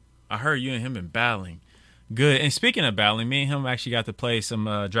 I heard you and him been battling. Good. And speaking of battling, me and him actually got to play some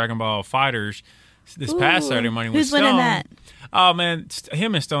Dragon Ball Fighters this past Saturday morning with Stone. Who's winning that? Oh, man.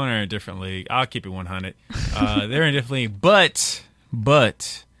 Him and Stone are in a different league. I'll keep it 100. They're in a different league. But,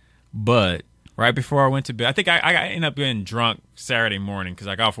 right before I went to bed, I think I ended up getting drunk Saturday morning because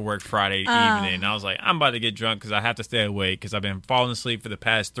I got off of work Friday evening. And I was like, I'm about to get drunk because I have to stay awake because I've been falling asleep for the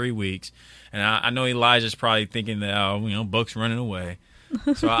past 3 weeks. And I know Elijah's probably thinking that, Book's running away.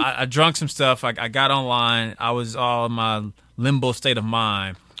 So I drunk some stuff. I got online. I was all in my limbo state of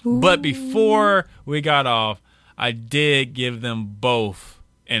mind. Ooh. But before we got off, I did give them both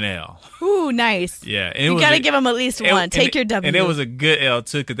an L. Ooh, nice. Yeah. You got to give them at least one. Take your W. And it was a good L,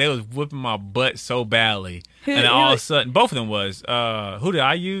 too, because they was whooping my butt so badly. And then all of a sudden, both of them was. Who did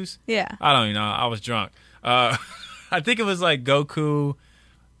I use? Yeah. I don't even know. I was drunk. I think it was like Goku.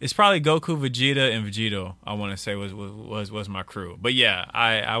 It's probably Goku, Vegeta, and Vegito, I want to say, was my crew. But, yeah,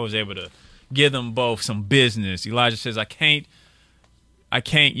 I was able to give them both some business. Elijah says, I can't,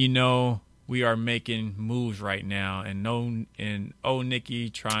 we are making moves right now. And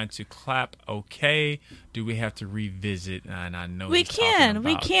Nikki trying to clap, okay. Do we have to revisit? And I know we can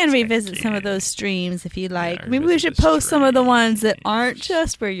revisit some of those streams if you like. Yeah, maybe we should post some of the ones that aren't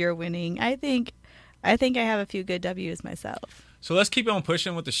just where you're winning. I think I have a few good W's myself. So let's keep on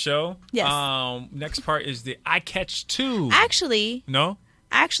pushing with the show. Yes. Next part is the I Catch 2. Actually,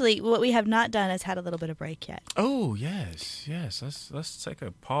 what we have not done is had a little bit of break yet. Oh, yes. Let's take a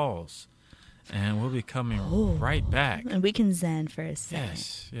pause. And we'll be coming right back. And we can zen for a second.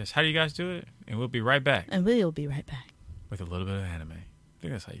 Yes. How do you guys do it? And we'll be right back. And we will be right back. With a little bit of anime. I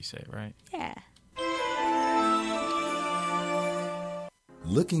think that's how you say it, right? Yeah.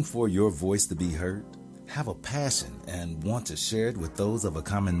 Looking for your voice to be heard? Have a passion and want to share it with those of a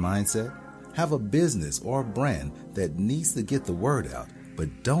common mindset? Have a business or a brand that needs to get the word out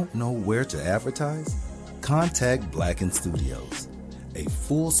but don't know where to advertise? Contact Blacken Studios, a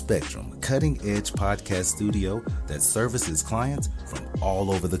full-spectrum, cutting-edge podcast studio that services clients from all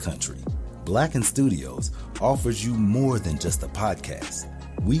over the country. Blacken Studios offers you more than just a podcast.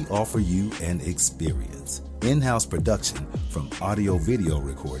 We offer you an experience. In-house production from audio-video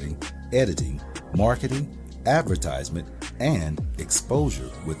recording, editing, marketing, advertisement, and exposure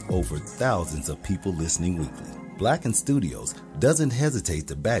with over thousands of people listening weekly. Blacken Studios doesn't hesitate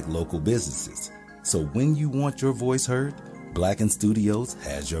to back local businesses. So when you want your voice heard, Blacken Studios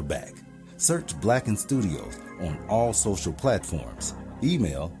has your back. Search Blacken Studios on all social platforms.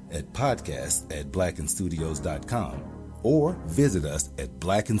 Email at podcast@blackenstudios.com or visit us at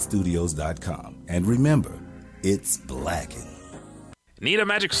blackenstudios.com. And remember, it's Blacken. Need a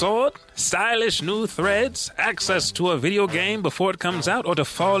magic sword? Stylish new threads? Access to a video game before it comes out? Or to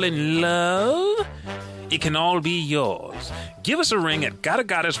fall in love? It can all be yours. Give us a ring at Gotta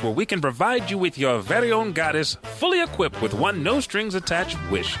Goddess where we can provide you with your very own goddess, fully equipped with one no-strings-attached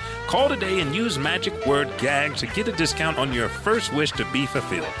wish. Call today and use magic word GAG to get a discount on your first wish to be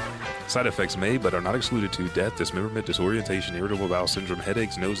fulfilled. Side effects may but are not excluded to death, dismemberment, disorientation, irritable bowel syndrome,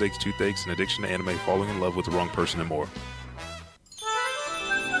 headaches, nose aches, toothaches, and addiction to anime, falling in love with the wrong person, and more.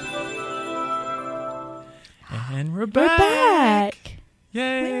 And we're back.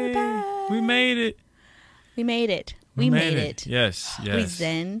 Yay. We're back. We made it. We made it. Yes. We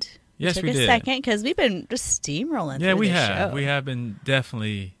zenned. Yes, Took we a did. second because we've been just steamrolling through we this have. show. We have been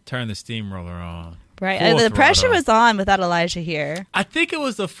definitely turning the steamroller on. Right. Full The pressure throttle. was on without Elijah here. I think it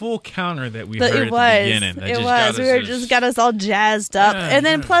was the full counter that we But heard it at the beginning. was. It was. We just got us all jazzed up. Yeah, and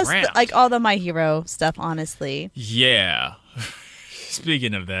then plus, ramped. all the My Hero stuff, honestly. Yeah.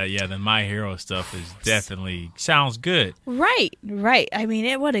 Speaking of that, the My Hero stuff is definitely sounds good. Right. I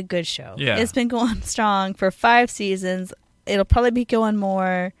mean, what a good show. Yeah. It's been going strong for 5 seasons. It'll probably be going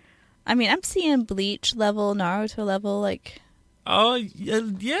more. I mean, I'm seeing Bleach level, Naruto level, Oh,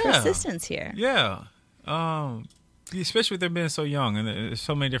 yeah. persistence here. Yeah. especially with them being so young, and there's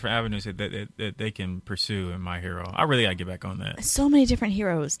so many different avenues that they can pursue in My Hero. I really got to get back on that. So many different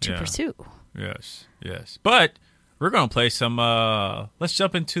heroes to pursue. Yes. But we're going to play some, let's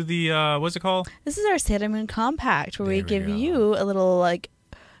jump into the, what's it called? This is our Sailor Moon Compact, where we give go. you a little, like,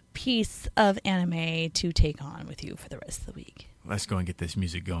 piece of anime to take on with you for the rest of the week. Let's go and get this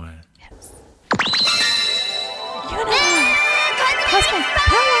music going. Yes. Cosmic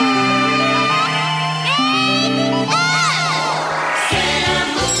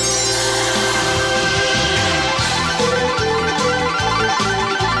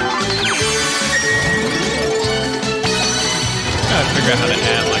I gotta figure out how to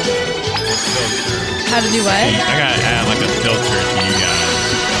add like a filter. How to do what? I gotta add like a filter to you guys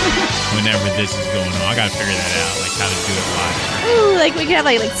whenever this is going on. I gotta figure that out, like how to do it live. Ooh, like we can have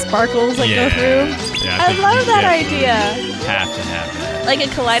like sparkles go through. Yeah, I think love you that definitely idea. Have to have that. Like a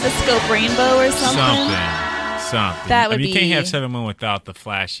kaleidoscope rainbow or something. Something. That would You be. can't have Sailor Moon without the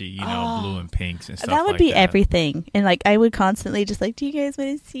flashy, blue and pinks and stuff. That would like be that. everything. And like I would constantly just like, do you guys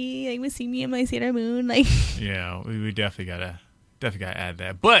want to see me and my Sailor Moon? Like, Yeah, we definitely gotta add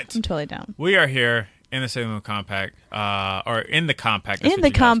that. But I'm totally down. we are here in the Sailor Moon Compact, or in the Compact. In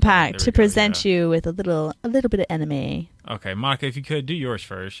the Compact to present you with a little bit of anime. Okay, Monica, if you could do yours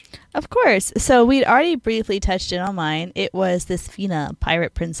first. Of course. So we'd already briefly touched in on mine. It was this Fina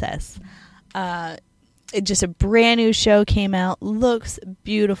Pirate Princess. Just a brand new show came out. Looks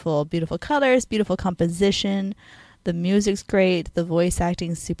beautiful. Beautiful colors, beautiful composition. The music's great. The voice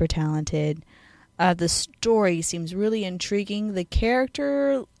acting is super talented. The story seems really intriguing. The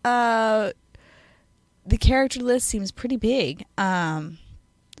character list seems pretty big.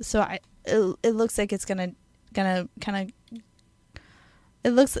 So it looks like it's gonna kind of. It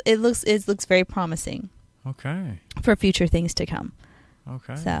looks very promising. Okay. For future things to come.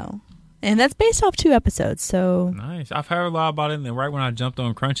 Okay. So, and that's based off 2 episodes. So nice. I've heard a lot about it, and then right when I jumped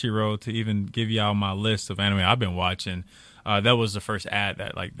on Crunchyroll to even give y'all my list of anime I've been watching, that was the first ad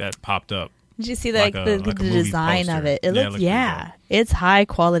that popped up. did you see Like the a design movie of poster. it? It looks it's high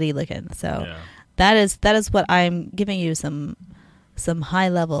quality looking. So that is what I'm giving you some high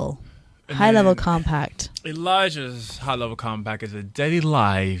level compact. Elijah's high level compact is the daily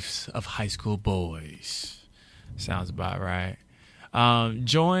lives of high school boys. Sounds about right.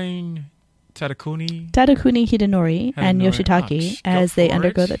 Join Tadakuni Hidenori and Yoshitaki as they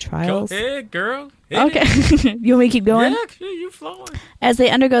undergo the trials. Go ahead, girl. Okay. You want me to keep going? Yeah, you flowing. As they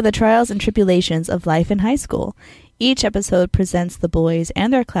undergo the trials and tribulations of life in high school, each episode presents the boys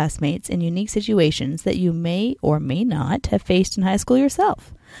and their classmates in unique situations that you may or may not have faced in high school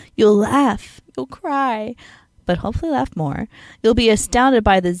yourself. You'll laugh, you'll cry, but hopefully laugh more. You'll be astounded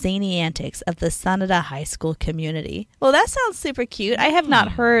by the zany antics of the Sanada High School community. Well, that sounds super cute. I have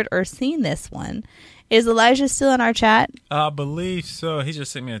not heard or seen this one. Is Elijah still in our chat? I believe so. He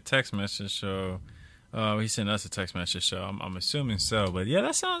just sent me a text message, so he sent us a text message, so I'm assuming so. But yeah,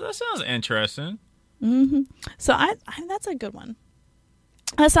 that sounds interesting. Mm-hmm. So I that's a good one.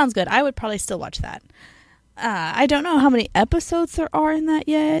 That sounds good. I would probably still watch that. I don't know how many episodes there are in that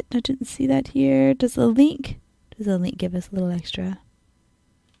yet. I didn't see that here. Does the link give us a little extra?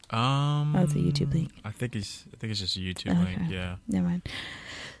 It's a YouTube link. I think it's just a YouTube link. Yeah. Never mind.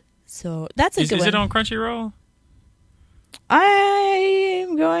 So that's a good one. Is it on Crunchyroll?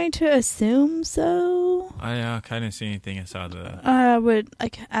 I'm going to assume so. I didn't see anything inside the.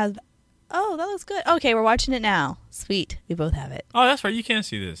 Oh, that looks good. Okay, we're watching it now. Sweet. We both have it. Oh, that's right. You can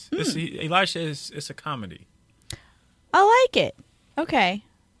see this. Elisha it's a comedy. I like it. Okay.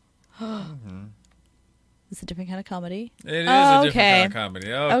 It's a different kind of comedy. It is a different kind of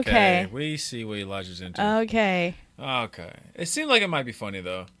comedy. Okay. We see what Elijah's into. Okay. It seems like it might be funny,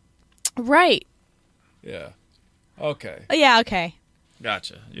 though. Right. Yeah. Okay. Yeah, okay.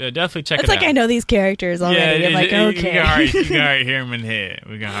 Gotcha. Yeah, definitely check it out. It's like I know these characters already. I'm like, okay. You can already hear them in head.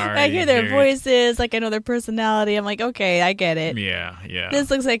 I hear their voices. Like, I know their personality. I'm like, okay, I get it. Yeah.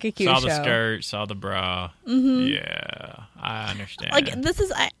 This looks like a cute show. Saw the skirt, saw the bra. Mm-hmm. Yeah, I understand. Like, this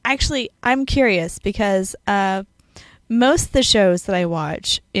is... I'm curious because most of the shows that I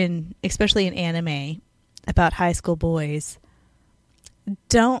watch, especially in anime, about high school boys,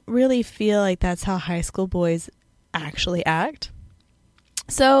 don't really feel like that's how high school boys actually act.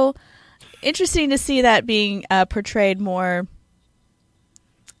 So, interesting to see that being portrayed more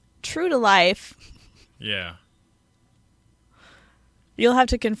true to life. Yeah. You'll have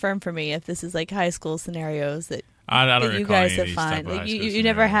to confirm for me if this is like high school scenarios that you guys have found. Like you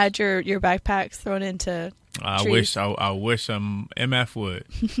never had your backpacks thrown into trees. I wish MF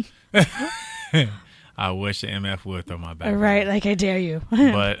would. I wish the MF would throw my back. Right, like I dare you.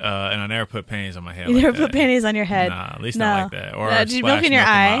 But and I never put panties on my head. You like never that. put panties on your head. Nah, at least not like that. Or Did you milk in your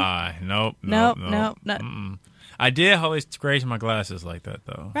eye? my eye. Nope. Nope. I did always graze my glasses like that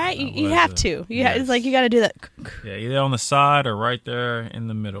though. Right, you have to. It's like you got to do that. Yeah, either on the side or right there in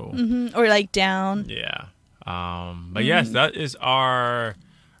the middle, or like down. Yeah. But yes, that is our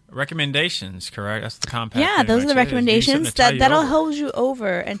recommendations. Correct. That's the compact. Yeah, thing those are the right there. recommendations. That'll hold you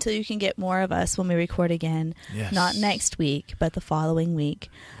over until you can get more of us when we record again. Yes. Not next week, but the following week.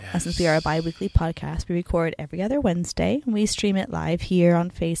 Since we are a bi-weekly podcast, we record every other Wednesday. And we stream it live here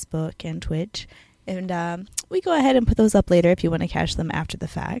on Facebook and Twitch. And we go ahead and put those up later if you want to catch them after the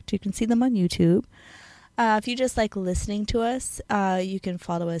fact. You can see them on YouTube. If you just like listening to us, you can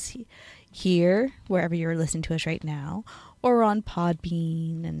follow us here, wherever you're listening to us right now, or on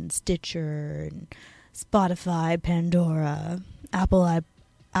Podbean and Stitcher and Spotify, Pandora, Apple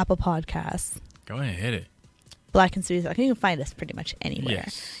Podcasts. Go ahead and hit it. Black and Studios. You can find us pretty much anywhere.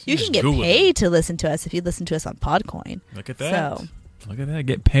 Yes. You can get paid to listen to us if you listen to us on Podcoin. Look at that. Look at that.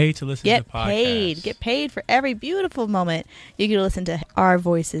 Get paid to listen to podcasts. Get paid for every beautiful moment you get to listen to our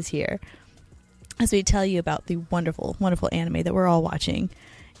voices here as we tell you about the wonderful, wonderful anime that we're all watching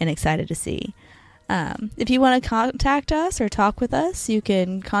and excited to see. If you want to contact us or talk with us, you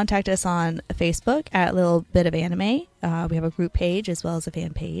can contact us on Facebook at Little Bit of Anime. We have a group page as well as a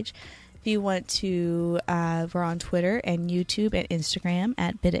fan page. If you want to, we're on Twitter and YouTube and Instagram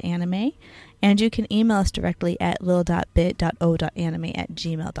at Bit of Anime. And you can email us directly at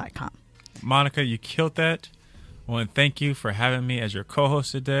lil.bit.o.anime@gmail.com. Monica, you killed that. I want to thank you for having me as your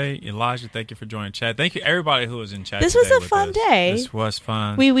co-host today. Elijah, thank you for joining chat. Thank you everybody who was in chat. This was a fun day. This was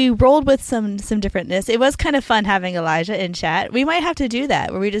fun. We rolled with some differentness. It was kind of fun having Elijah in chat. We might have to do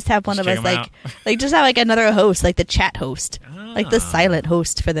that where we just have one of us like just have like another host, like the chat host, like the silent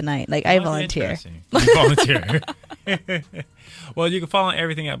host for the night. Like I volunteer. You volunteer. Well, you can follow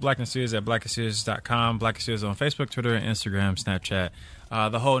everything at Black and Studios at blackandstudios.com. Black and Studios on Facebook, Twitter, Instagram, Snapchat,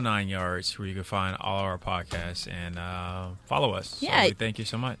 the whole 9 yards, where you can find all our podcasts and follow us. Yeah. So thank you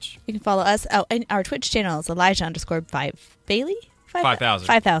so much. You can follow us. Oh, and our Twitch channel is Elijah_5 Bailey. 5,000.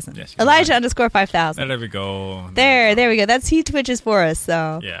 5,000. Yes, Elijah_5,000. There we go. There we go. That's he Twitches for us.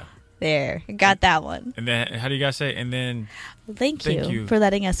 So yeah. There, got that one. And then, how do you guys say? And then, thank you for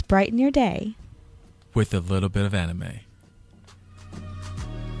letting us brighten your day with a little bit of anime.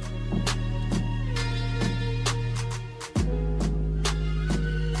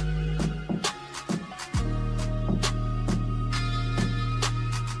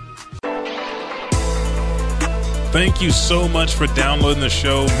 Thank you so much for downloading the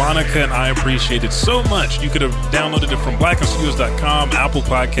show. Monica and I appreciate it so much. You could have downloaded it from blackandstudios.com, Apple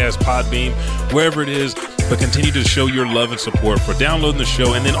Podcasts, Podbean, wherever it is. But continue to show your love and support for downloading the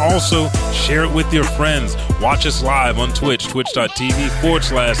show. And then also share it with your friends. Watch us live on Twitch,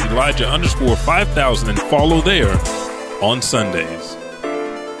 twitch.tv/Elijah_5000 and follow there on Sundays.